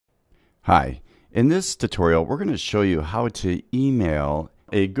Hi, in this tutorial we're going to show you how to email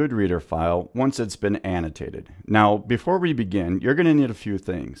a GoodReader file once it's been annotated. Now before we begin, you're going to need a few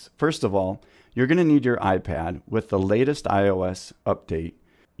things. First of all, you're going to need your iPad with the latest iOS update.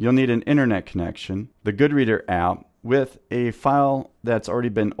 You'll need an internet connection, the GoodReader app with a file that's already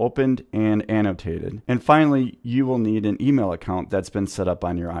been opened and annotated. And finally, you will need an email account that's been set up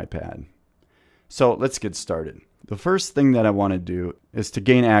on your iPad. So let's get started. The first thing that I want to do is to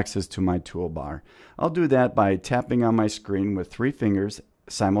gain access to my toolbar. I'll do that by tapping on my screen with 3 fingers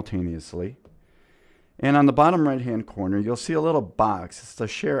simultaneously. And on the bottom right hand corner, you'll see a little box. It's the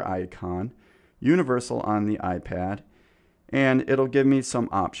share icon, universal on the iPad, and it'll give me some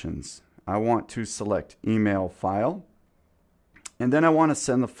options. I want to select email file, and then I want to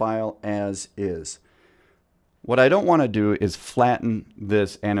send the file as is. What I don't want to do is flatten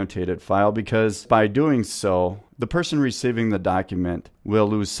this annotated file, because by doing so, the person receiving the document will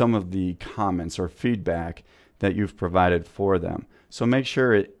lose some of the comments or feedback that you've provided for them. So make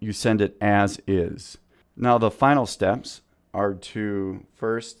sure you send it as is. Now the final steps are to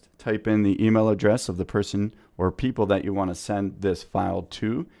first type in the email address of the person or people that you want to send this file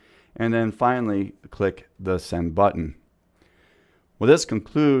to, and then finally click the send button. Well, this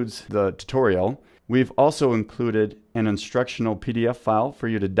concludes the tutorial. We've also included an instructional PDF file for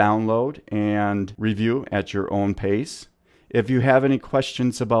you to download and review at your own pace. If you have any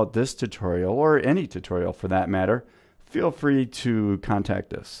questions about this tutorial, or any tutorial for that matter, feel free to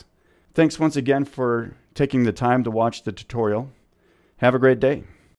contact us. Thanks once again for taking the time to watch the tutorial. Have a great day.